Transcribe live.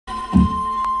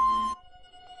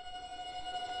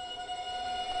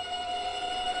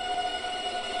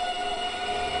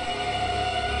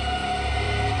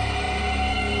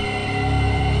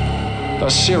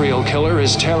serial killer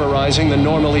is terrorizing the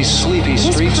normally sleepy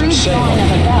streets of Salem. This crude drawing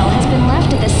of a bell has been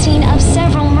left at the scene of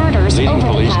several murders Leading over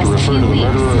the police past to refer to the few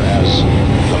murderer weeks. as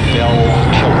the Bell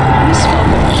Killer. We spoke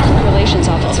with the public relations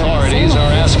officer. Authorities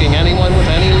are asking anyone with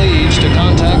any leads to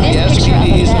contact the This picture of a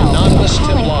SPD's bell anonymous is a tip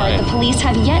calling card line. the police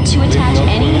have yet to attach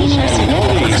any meaning or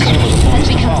significance to, has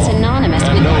become synonymous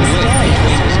with the hysteria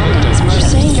surrounding this murder.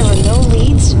 You're saying there were no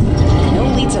leads? No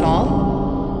leads at all?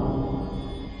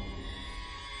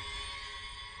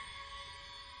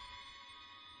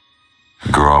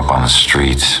 Grow up on the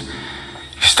streets.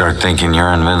 You start thinking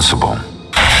you're invincible.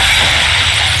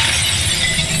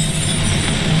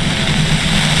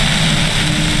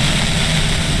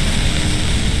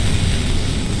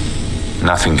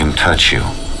 Nothing can touch you.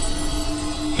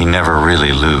 You never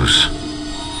really lose.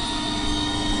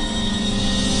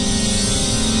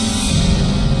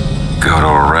 Go to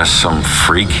arrest some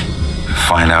freak,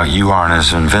 find out you aren't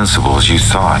as invincible as you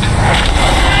thought.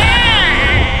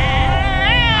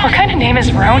 What kind of name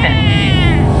is Ronan?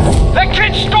 That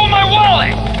kid stole my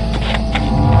wallet!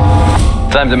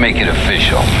 Time to make it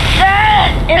official.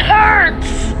 It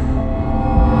hurts!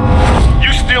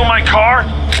 You steal my car,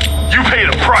 you pay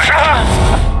the price.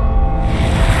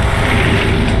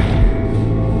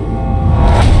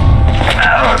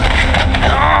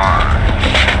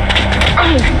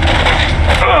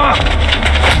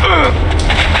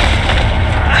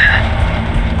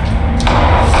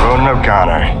 Ronan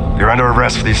O'Connor, you're under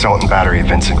arrest for the assault and battery of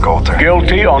Vincent Coulter.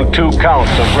 Guilty on 2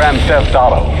 counts of grand theft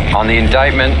auto. On the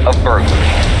indictment of burglary.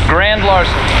 Grand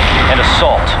larceny and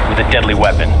assault with a deadly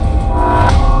weapon.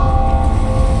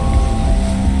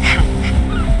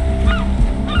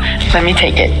 Let me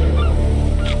take it.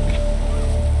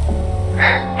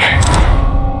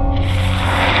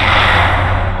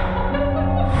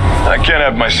 I can't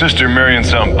have my sister marrying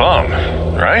some bum,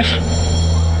 right?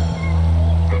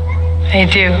 I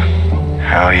do.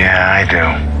 Hell yeah, I do.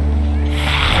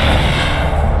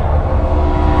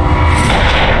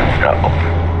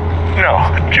 No,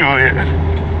 Julia.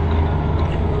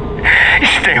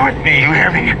 Stay with me, you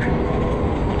hear me?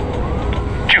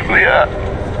 Julia.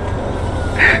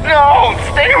 No,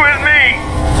 stay with me.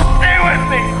 Stay with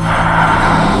me.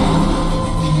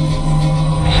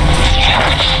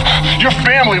 Your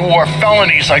family wore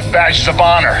felonies like badges of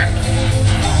honor.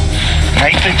 Now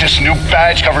you think this new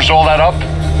badge covers all that up?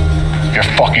 You're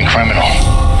a fucking criminal.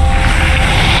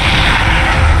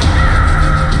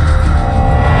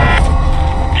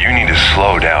 You need to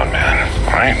slow down, man.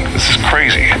 All right? This is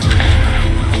crazy.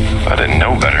 If I didn't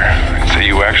know better, I'd say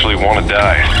you actually want to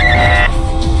die.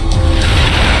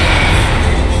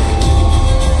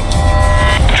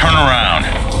 Turn around.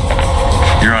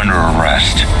 You're under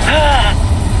arrest.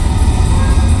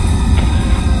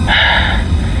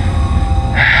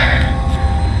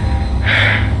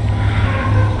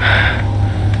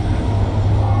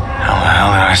 How the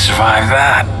hell did I survive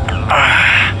that?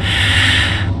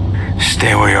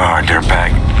 Stay where you are,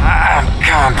 dirtbag. I'm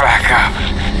coming back up.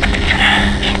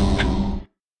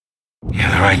 You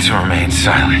have the right to remain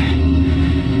silent.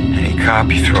 Any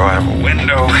cop you throw out of a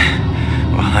window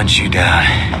will hunt you down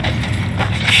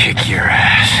and kick your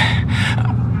ass.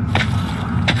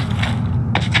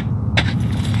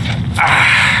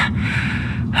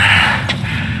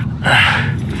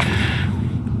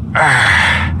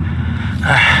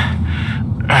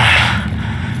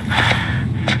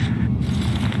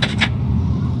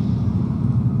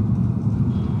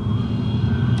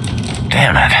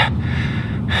 Damn it.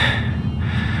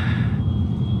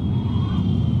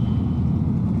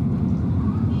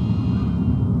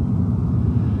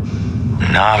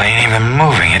 Knob ain't even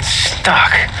moving, it's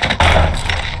stuck.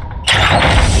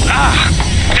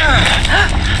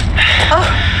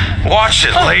 Watch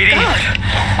it, lady.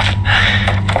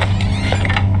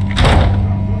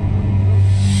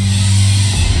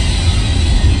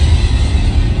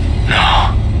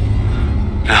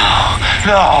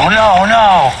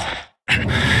 No.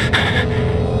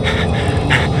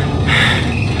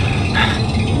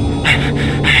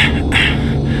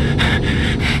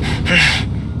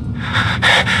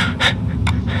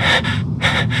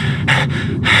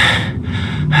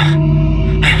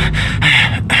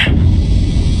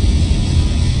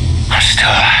 I'm still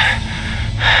alive.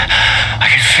 I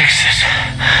can fix this.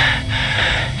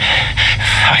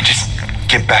 If I just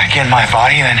get back in my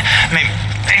body, then maybe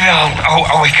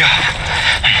I'll wake up.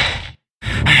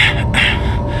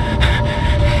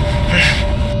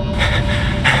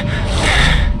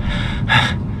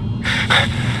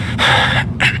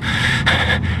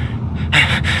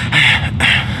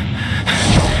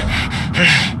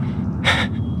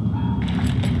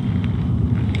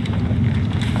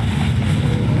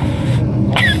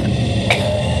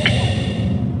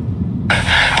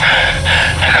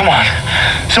 Come on.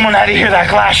 Someone had to hear that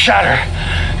glass shatter.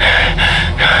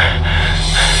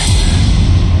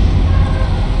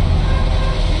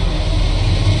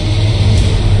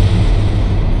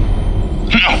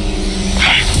 No.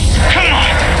 Come on.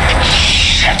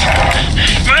 Shit.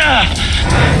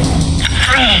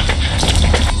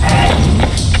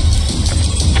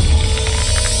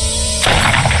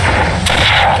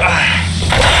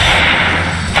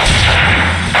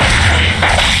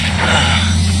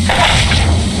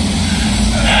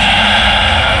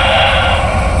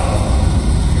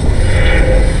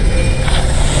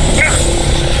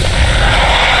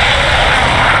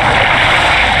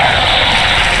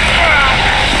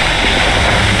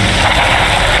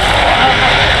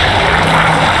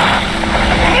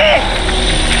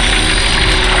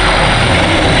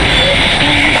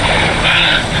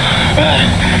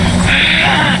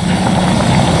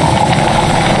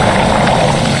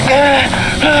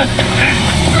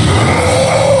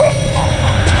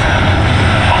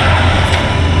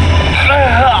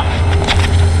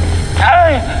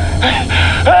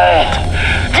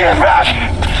 Get back!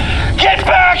 Get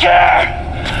back here!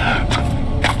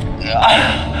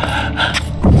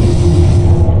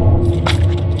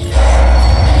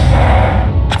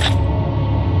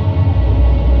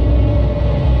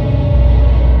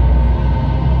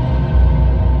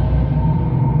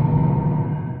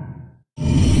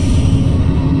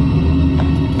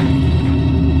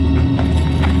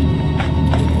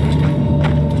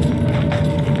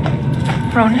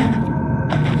 Ronan?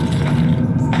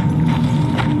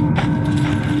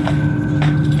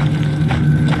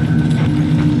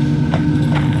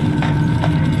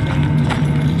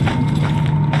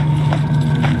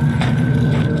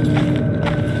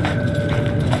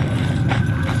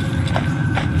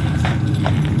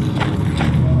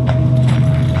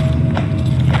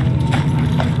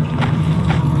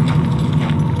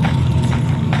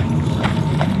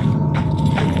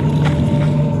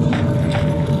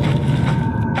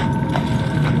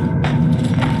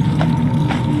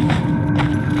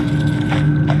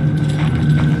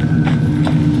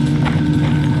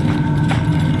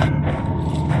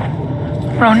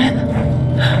 Ronan?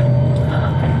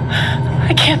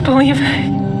 I can't believe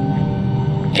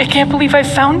I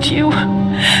found you. Oh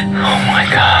my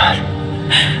God.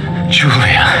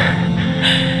 Julia.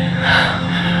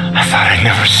 I thought I'd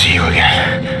never see you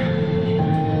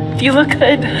again. You look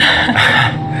good.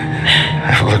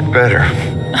 I've looked better.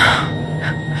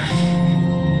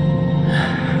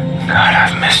 God,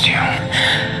 I've missed you.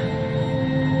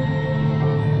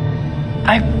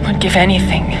 I would give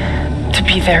anything to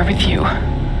be there with you.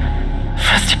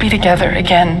 For us to be together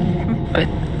again, but...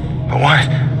 But what?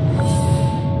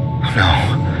 No.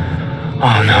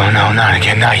 Oh, no, not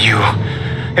again, not you.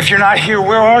 If you're not here,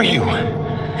 where are you?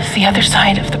 It's the other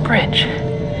side of the bridge.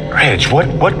 Bridge?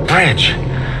 What bridge?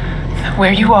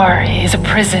 Where you are is a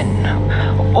prison,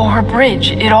 or a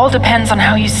bridge. It all depends on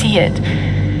how you see it.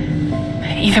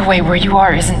 Either way, where you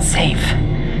are isn't safe.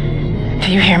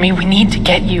 Do you hear me? We need to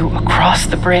get you across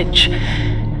the bridge.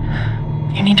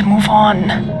 You need to move on.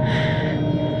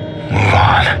 Move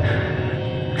on?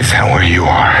 Is that where you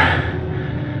are?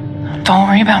 Don't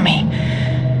worry about me.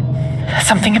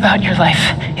 Something about your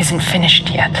life isn't finished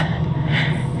yet.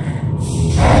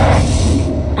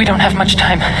 We don't have much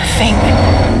time. Think.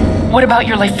 What about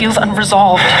your life feels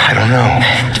unresolved? I don't know.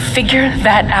 Figure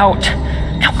that out.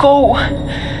 Now go.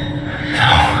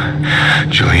 No.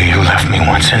 Julia, you left me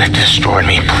once and it destroyed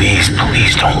me. Please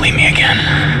don't leave me again.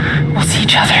 We'll see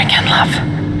each other again, love.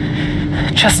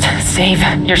 Just save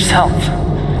yourself.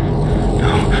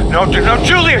 No,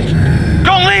 Julia!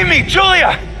 Don't leave me,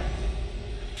 Julia!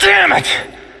 Damn it!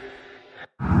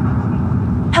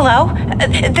 Hello?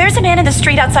 There's a man in the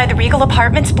street outside the Regal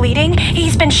Apartments bleeding.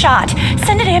 He's been shot.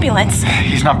 Send an ambulance.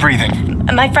 He's not breathing.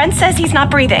 My friend says he's not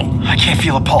breathing. I can't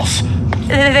feel a pulse.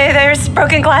 There's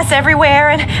broken glass everywhere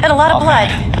and a lot of blood.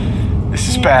 Man. This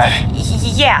is bad.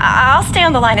 Yeah, I'll stay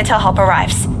on the line until help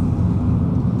arrives.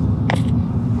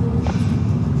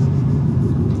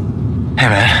 Hey,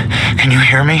 man, can you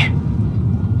hear me?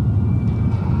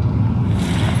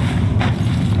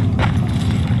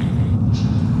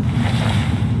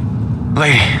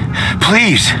 Lady,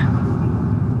 please!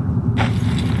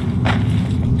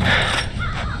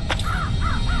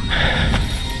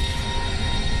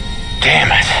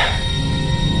 Damn it.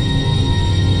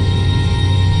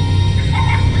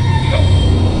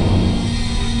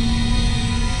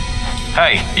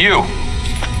 Hey, you!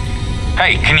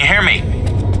 Hey, can you hear me?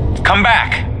 Come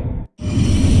back!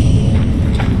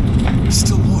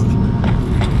 Still warm.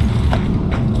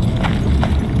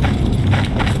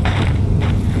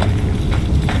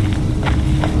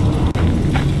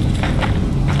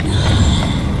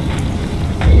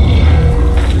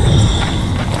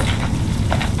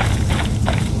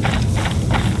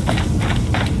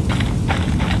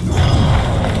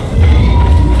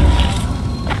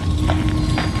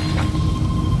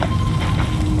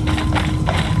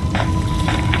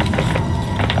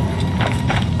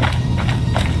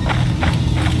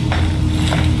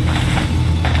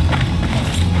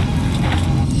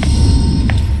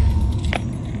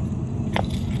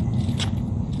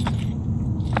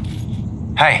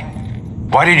 Hey,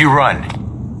 why did you run?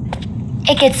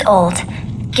 It gets old,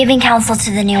 giving counsel to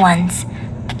the new ones.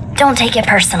 Don't take it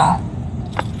personal.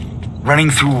 Running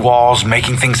through walls,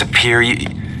 making things appear.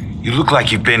 You look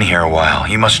like you've been here a while.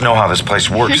 You must know how this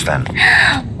place works then.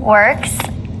 Works?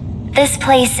 This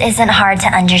place isn't hard to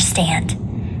understand.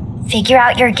 Figure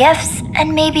out your gifts,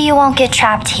 and maybe you won't get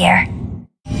trapped here.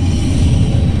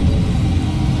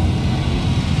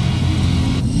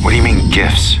 What do you mean,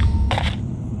 gifts?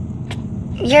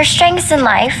 Your strengths in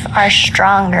life are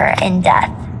stronger in death.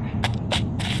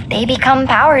 They become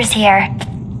powers here.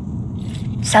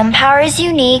 Some powers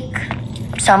unique,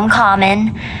 some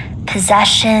common.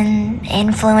 Possession,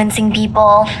 influencing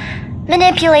people,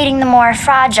 manipulating the more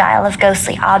fragile of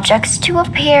ghostly objects to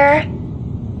appear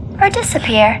or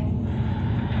disappear.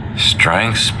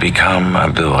 Strengths become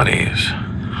abilities.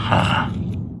 Huh.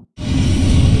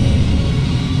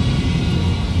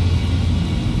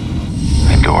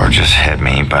 The door just hit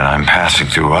me, but I'm passing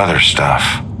through other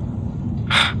stuff.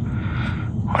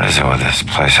 What is it with this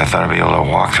place? I thought I'd be able to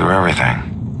walk through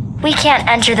everything. We can't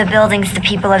enter the buildings the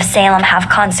people of Salem have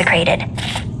consecrated,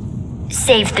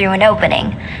 save through an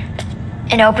opening.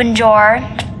 An open door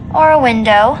or a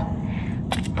window.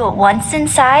 But once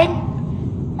inside,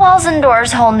 walls and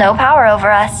doors hold no power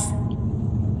over us.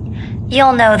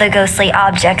 You'll know the ghostly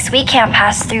objects we can't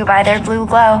pass through by their blue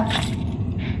glow.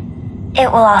 It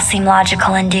will all seem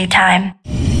logical in due time.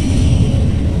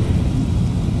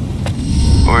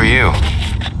 Who are you?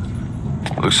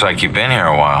 Looks like you've been here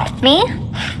a while. Me?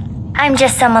 I'm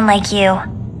just someone like you.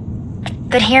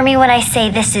 But hear me when I say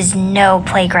this is no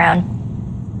playground.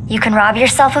 You can rob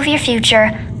yourself of your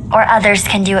future, or others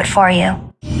can do it for you.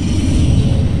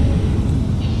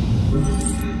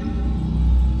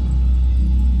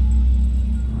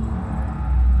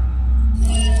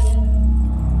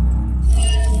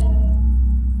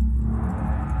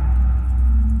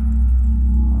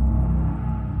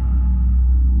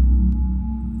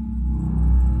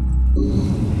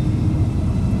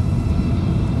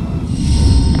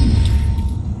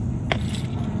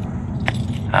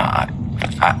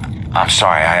 I'm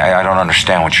sorry, I don't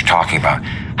understand what you're talking about.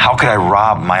 How could I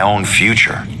rob my own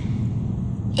future?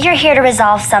 You're here to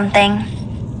resolve something.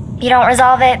 You don't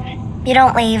resolve it, you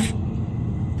don't leave.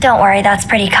 Don't worry, that's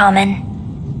pretty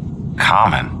common.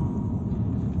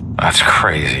 Common? That's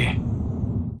crazy.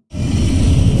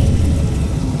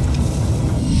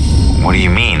 What do you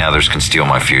mean others can steal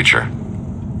my future?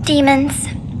 Demons.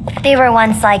 They were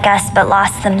once like us but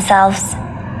lost themselves.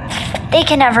 They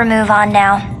can never move on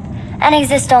now, and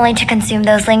exist only to consume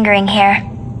those lingering here.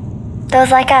 Those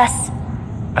like us.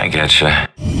 I getcha.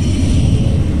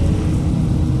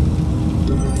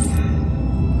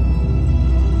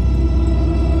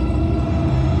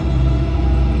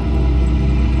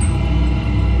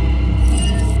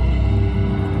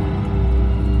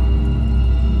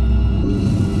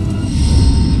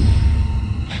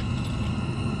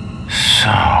 So,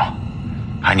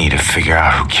 I need to figure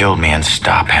out who killed me and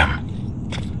stop him.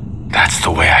 That's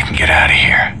the way I can get out of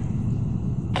here.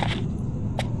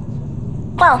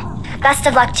 Well, best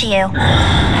of luck to you.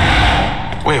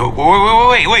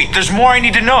 Wait, there's more I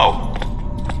need to know.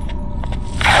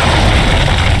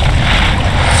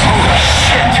 Oh,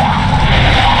 shit.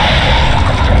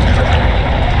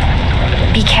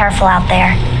 Be careful out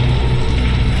there.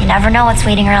 You never know what's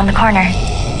waiting around the corner.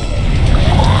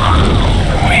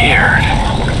 Weird.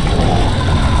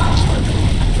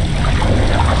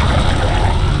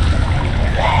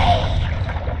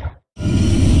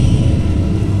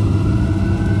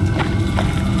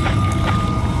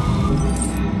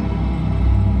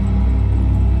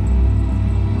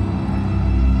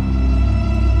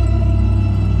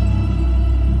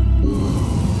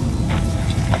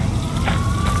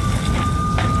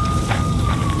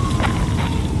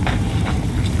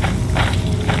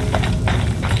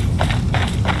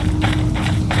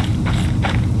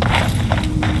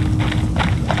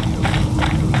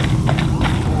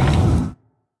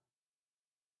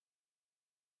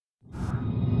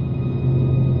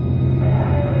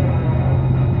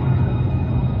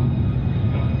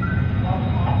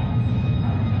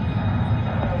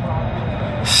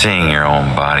 Seeing your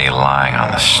own body lying on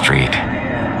the street.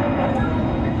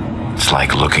 It's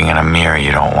like looking in a mirror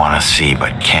you don't want to see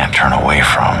but can't turn away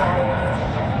from.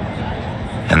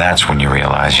 And that's when you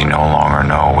realize you no longer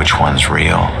know which one's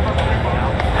real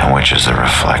and which is the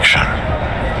reflection.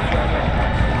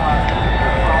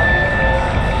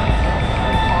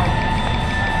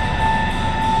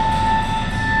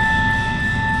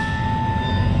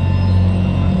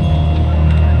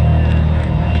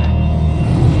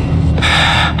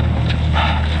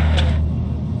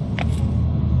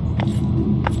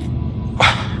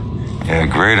 Yeah,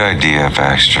 great idea,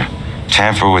 Baxter.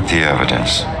 Tamper with the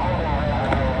evidence.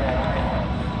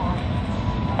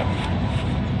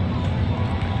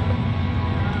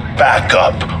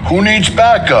 Backup? Who needs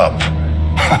backup?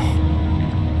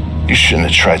 You shouldn't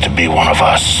have tried to be one of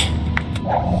us.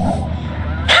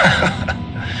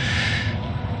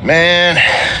 Man,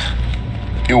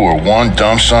 you were one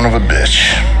dumb son of a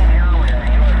bitch.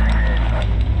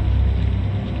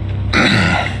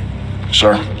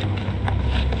 Sir?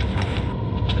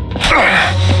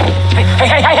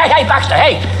 Hey, Baxter,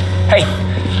 hey! Hey,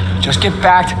 just get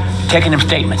back to taking them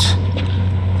statements.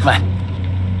 Come on.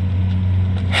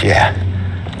 Yeah,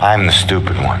 I'm the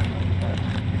stupid one.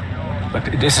 Look,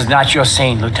 this is not your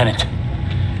scene, Lieutenant.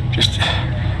 Just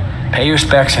pay your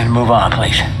respects and move on,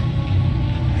 please.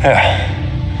 Yeah.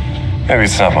 Maybe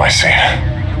it's not my scene.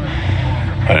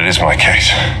 But it is my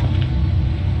case.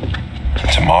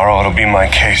 And tomorrow it'll be my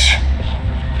case.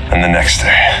 And the next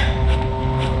day.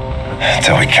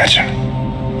 Until we catch him.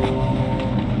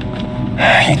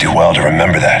 You do well to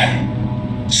remember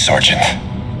that, Sergeant.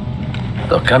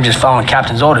 Look, I'm just following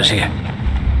Captain's orders here.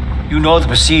 You know the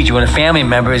procedure when a family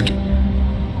member is...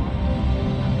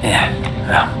 Yeah,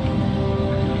 well...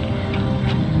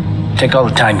 Take all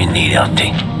the time you need,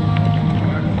 LT.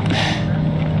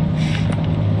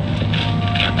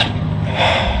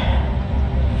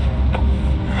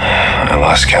 I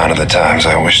lost count of the times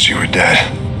I wished you were dead.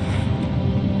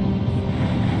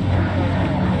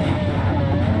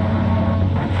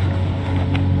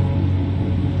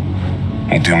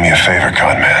 You do me a favor,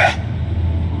 Conman.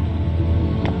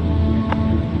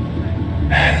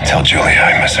 Tell Julia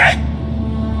I miss her.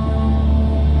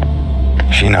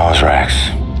 She knows, Rex.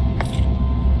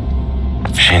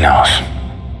 She knows.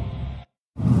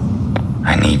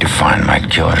 I need to find my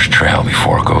killer's trail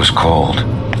before it goes cold.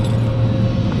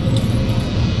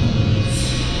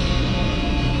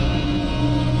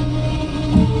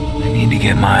 I need to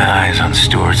get my eyes on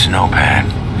Stewart's notepad,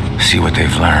 see what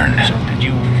they've learned. So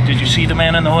did you see the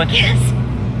man in the hood? Yes.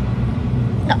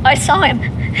 I saw him.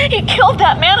 He killed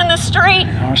that man in the street.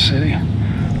 In our city,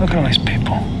 look at all these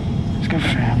people. He's got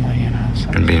family, you know.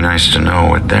 It'd be nice to know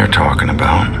what they're talking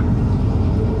about.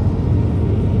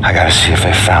 I gotta see if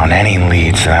they found any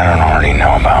leads that I don't already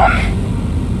know about.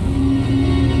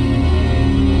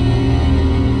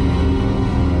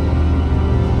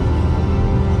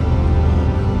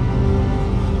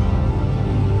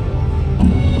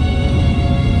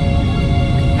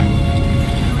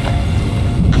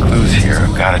 Clues here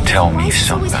have gotta tell me Why does this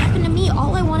always happen to me?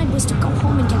 All I wanted was to go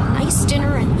home and get a nice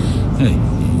dinner and... Hey,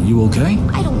 you okay?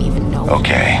 I don't even know.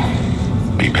 Okay.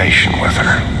 Be patient with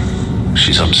her.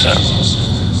 She's upset.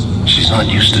 She's not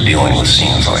used to dealing with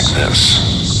scenes like this.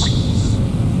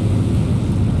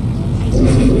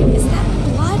 Is that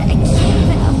blood? I can't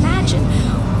even imagine.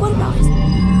 What about his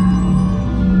family?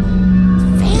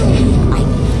 I can't even believe it.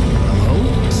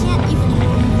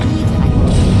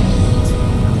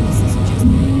 This is just...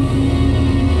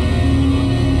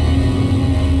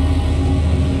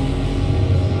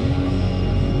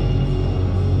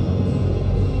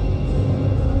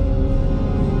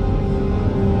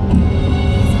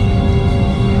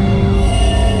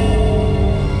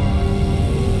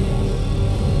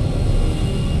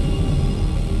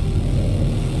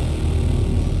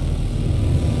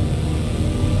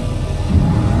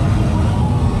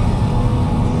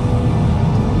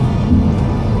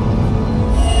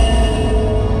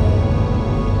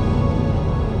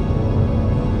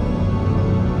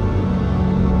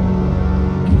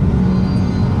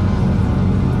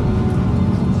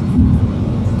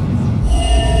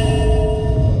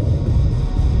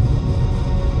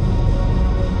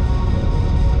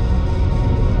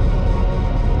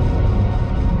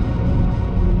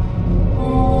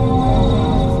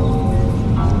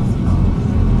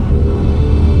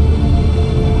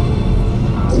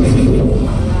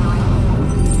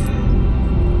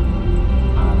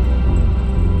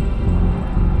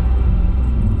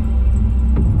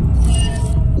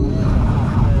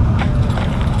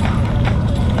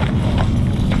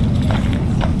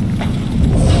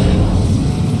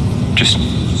 Just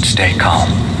stay calm.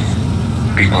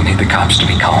 People need the cops to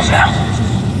be calm now.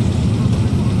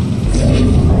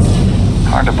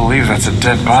 Hard to believe that's a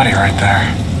dead body right there.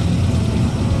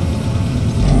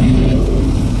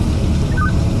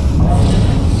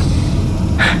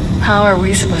 How are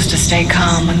we supposed to stay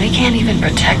calm when they can't even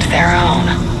protect their own?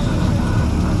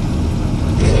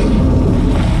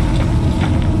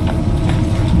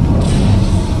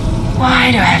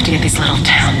 Why do I have to get these little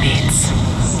town beats?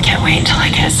 Can't wait until I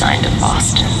get assigned to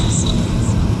Boston.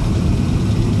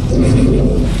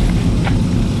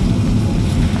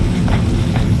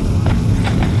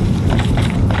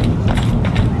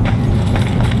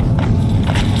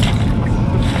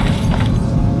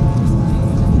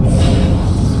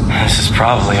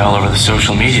 probably all over the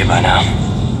social media by now.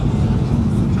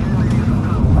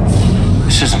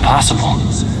 This isn't possible.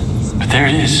 But there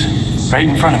it is, right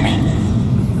in front of me.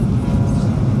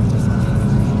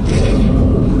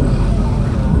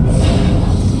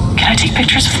 Can I take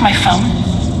pictures with my phone?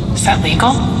 Is that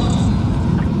legal?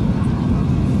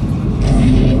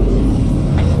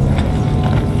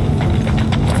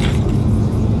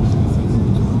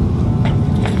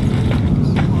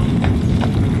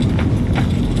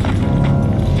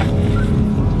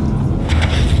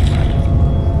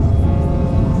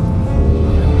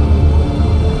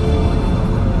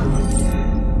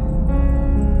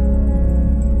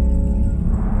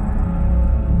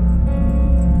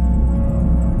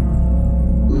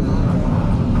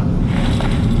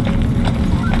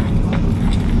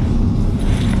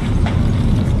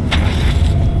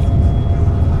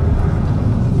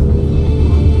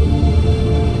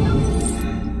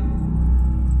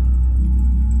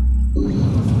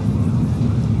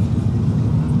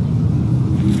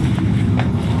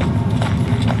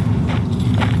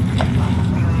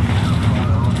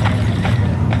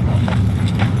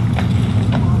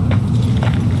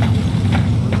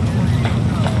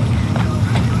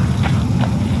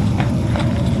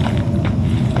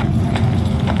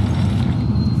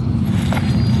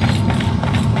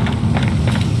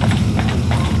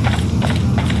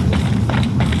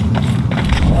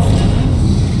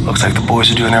 Looks like the boys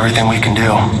are doing everything we can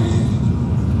do.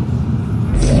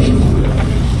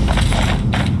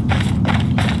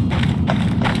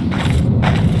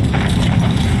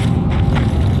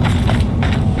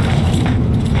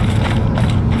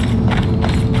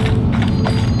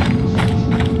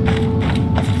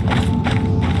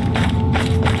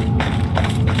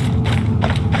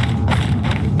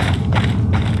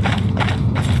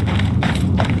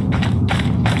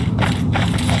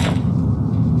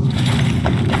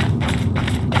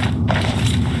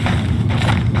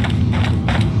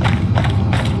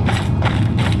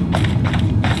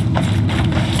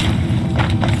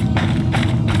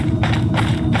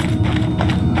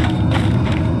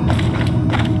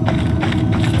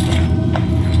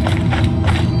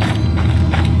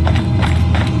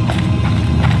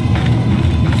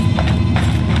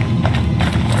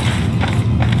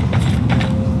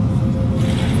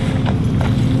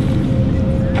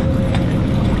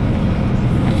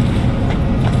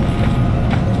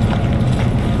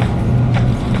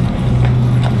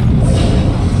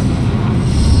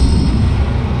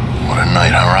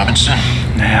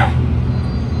 Yeah.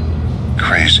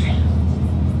 Crazy.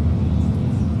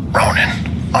 Ronan,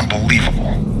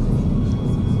 unbelievable.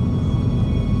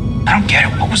 I don't get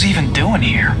it. What was he even doing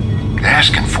here?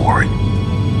 Asking for it.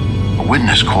 A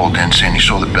witness called in saying he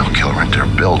saw the bell killer enter a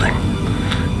building.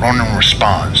 Ronan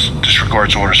responds,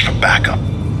 disregards orders for backup.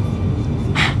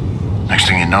 Next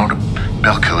thing you know, the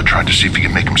bell killer tried to see if he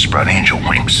could make him sprout angel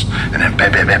wings. And then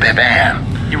bam, bam, bam, bam,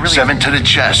 bam. 7 to the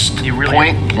chest.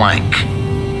 Point blank.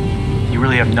 You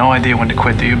really have no idea when to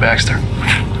quit, do you, Baxter?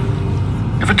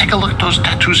 You ever take a look at those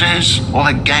tattoos of his? All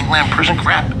that gangland prison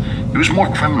crap? He was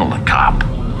more criminal than cop.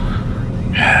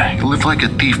 Yeah, you live like a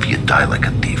thief, you die like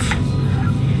a thief.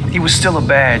 He was still a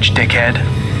badge, dickhead.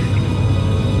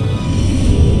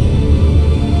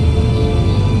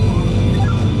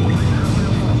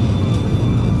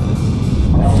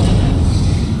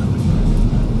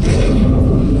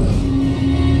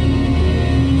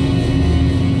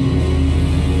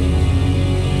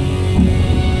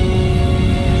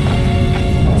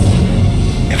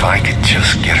 If I could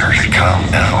just get her to calm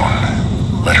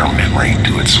down, let her memory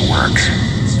do its work.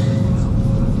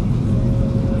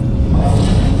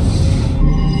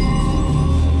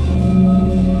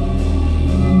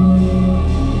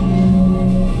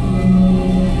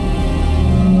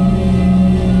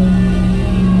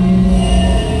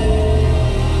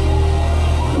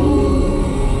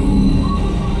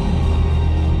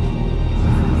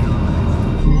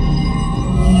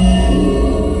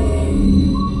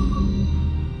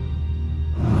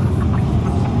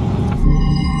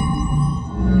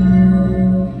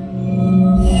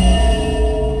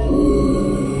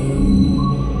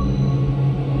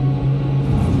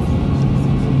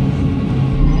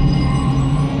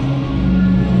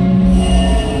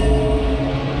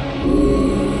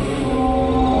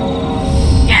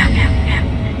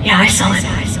 I saw it.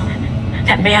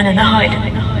 That man in the hood.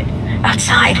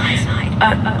 Outside.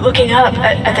 Looking up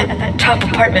at the top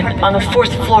apartment on the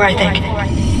 4th floor, I think.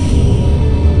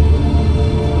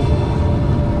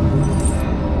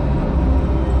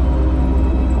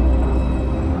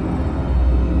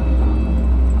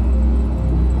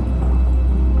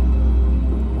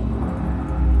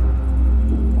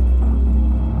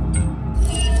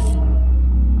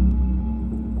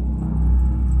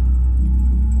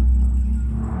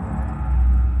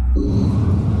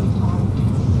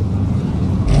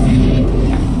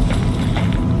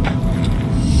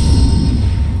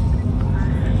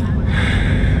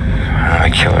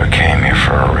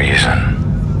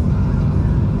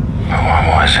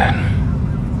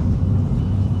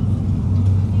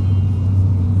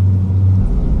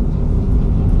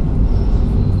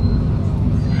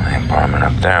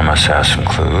 there must have some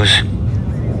clues.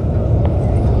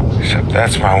 Except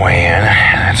that's my way in,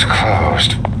 and it's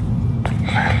closed.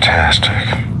 Fantastic.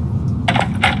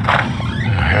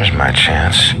 Here's my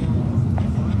chance.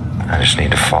 I just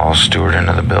need to follow Stewart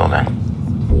into the building.